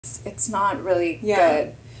it's not really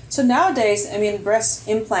good. So nowadays, I mean, breast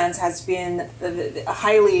implants has been a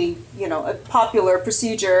highly, a popular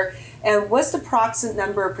procedure. And what's the approximate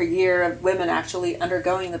number per year of women actually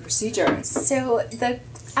undergoing the procedure? So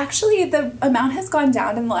actually the amount has gone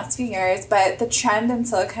down in the last few years, but the trend in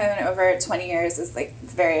silicone over 20 years is like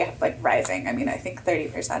very rising. I mean, I think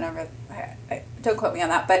 30% over, don't quote me on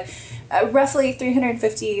that, but roughly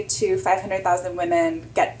 350 to 500,000 women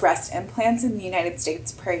get breast implants in the United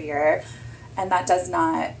States per year. And that does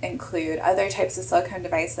not include other types of silicone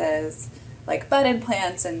devices like butt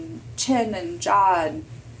implants and chin and jaw and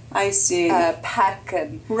I see. Pec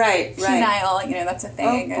and penile, that's a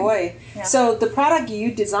thing. Oh boy. So the product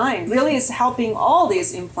you designed really is helping all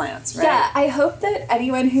these implants, right? Yeah, I hope that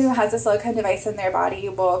anyone who has a silicone device in their body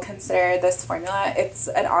will consider this formula. It's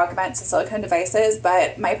an augment to silicone devices,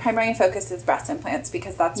 but my primary focus is breast implants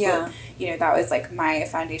because that's what, that was like my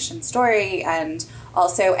foundation story. And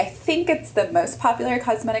also, I think it's the most popular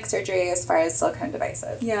cosmetic surgery as far as silicone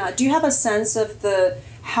devices. Yeah. Do you have a sense of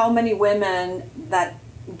how many women that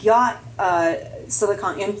got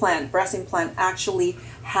silicone implant, breast implant, actually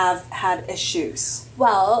have had issues?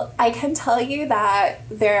 Well, I can tell you that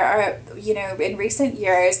there are, in recent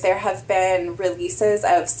years, there have been releases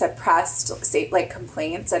of suppressed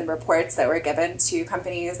complaints and reports that were given to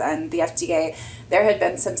companies and the FDA. There had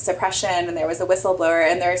been some suppression and there was a whistleblower,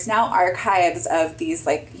 and there's now archives of these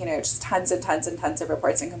just tons and tons and tons of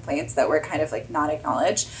reports and complaints that were kind of not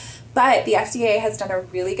acknowledged. But the FDA has done a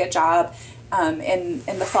really good job. In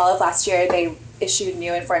the fall of last year, they issued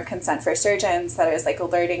new informed consent for surgeons that is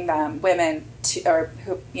alerting them, women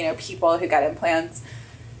people who get implants,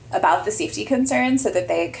 about the safety concerns so that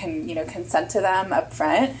they can consent to them up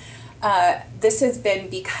front. This has been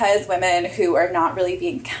because women who are not really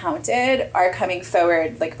being counted are coming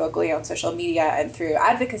forward vocally on social media and through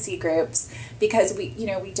advocacy groups, because we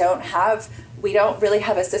don't really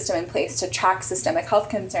have a system in place to track systemic health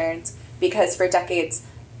concerns, because for decades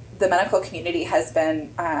the medical community has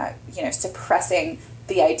been, suppressing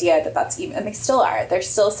the idea that that's even, and they still are, they're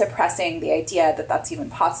still suppressing the idea that that's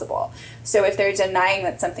even possible. So if they're denying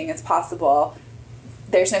that something is possible,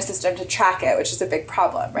 there's no system to track it, which is a big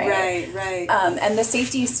problem, right? Right. And the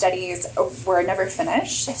safety studies were never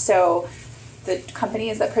finished. So the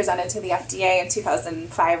companies that presented to the FDA in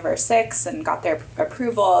 2005 or 6 and got their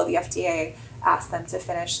approval, the FDA asked them to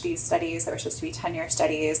finish these studies. They were supposed to be 10-year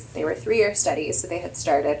studies. They were 3-year studies, so they had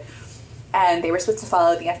started. And they were supposed to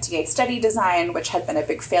follow the FDA study design, which had been a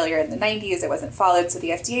big failure in the 90s. It wasn't followed, so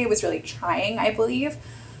the FDA was really trying, I believe.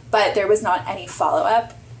 But there was not any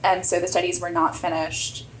follow-up, and so the studies were not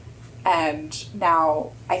finished. And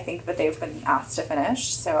now I think that they've been asked to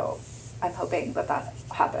finish, so I'm hoping that that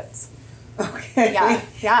happens. Okay.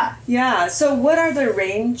 Yeah. So what are the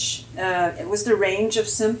range, was the range of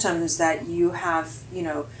symptoms that you have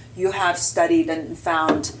studied and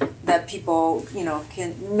found that people,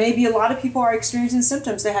 maybe a lot of people are experiencing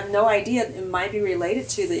symptoms. They have no idea it might be related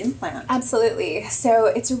to the implant. Absolutely. So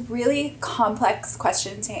it's a really complex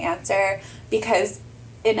question to answer, because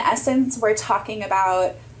in essence, we're talking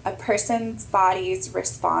about a person's body's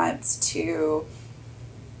response to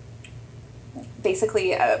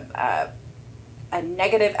basically a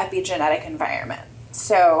negative epigenetic environment.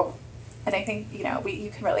 So, and I think, you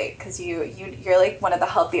can relate, because you're like one of the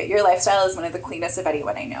healthiest, your lifestyle is one of the cleanest of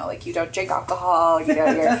anyone I know. You don't drink alcohol,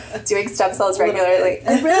 you're doing stem cells regularly.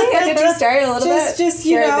 Really? Did you start a little bit just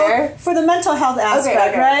here and there? For the mental health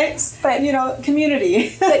aspect, right? But,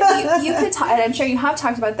 community. But you could talk, and I'm sure you have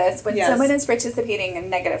talked about this, when someone is participating in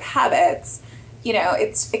negative habits,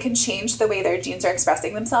 it can change the way their genes are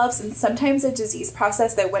expressing themselves, and sometimes a disease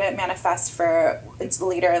process that wouldn't manifest for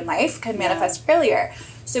later in life can manifest earlier.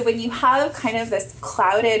 So when you have kind of this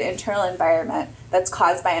clouded internal environment that's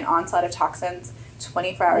caused by an onslaught of toxins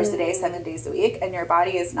 24 hours a day, 7 days a week, and your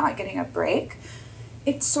body is not getting a break,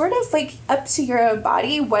 it's sort of up to your own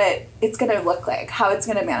body what it's going to look like, how it's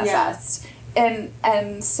going to manifest.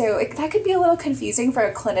 And so that could be a little confusing for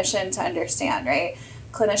a clinician to understand, right?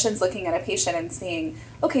 Clinicians looking at a patient and seeing,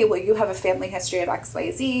 okay, well, you have a family history of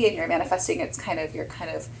XYZ and you're manifesting, you're kind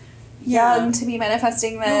of young to be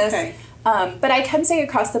manifesting this. Okay. But I can say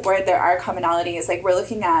across the board there are commonalities. We're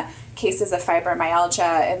looking at cases of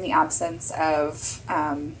fibromyalgia in the absence of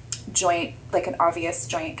joint, an obvious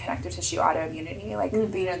joint connective tissue autoimmunity.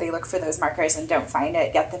 They look for those markers and don't find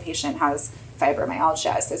it, yet the patient has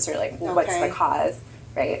fibromyalgia. So it's sort of what's the cause?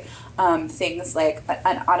 Right? Things like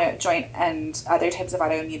an auto joint and other types of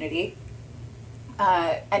autoimmunity.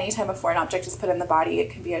 Anytime a foreign object is put in the body,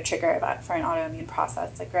 it can be a trigger event for an autoimmune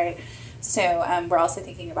process, right? So we're also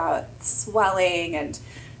thinking about swelling and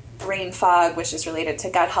brain fog, which is related to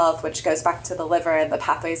gut health, which goes back to the liver and the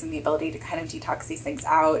pathways and the ability to kind of detox these things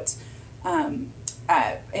out.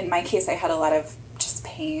 In my case, I had a lot of just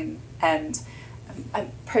pain, and I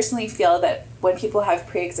personally feel that when people have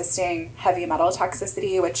pre-existing heavy metal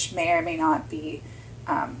toxicity, which may or may not be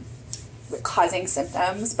causing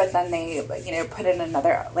symptoms, but then they, you know, put in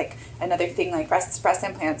another thing like breast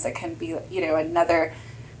implants, that can be, you know,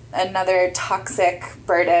 another toxic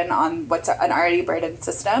burden on what's an already burdened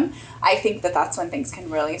system. I think that that's when things can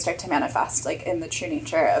really start to manifest, like in the true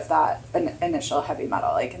nature of that initial heavy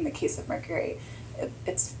metal. Like in the case of mercury,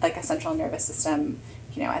 it's like a central nervous system,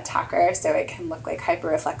 you know, attacker. So it can look like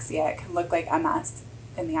hyperreflexia. It can look like MS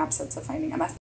in the absence of finding MS.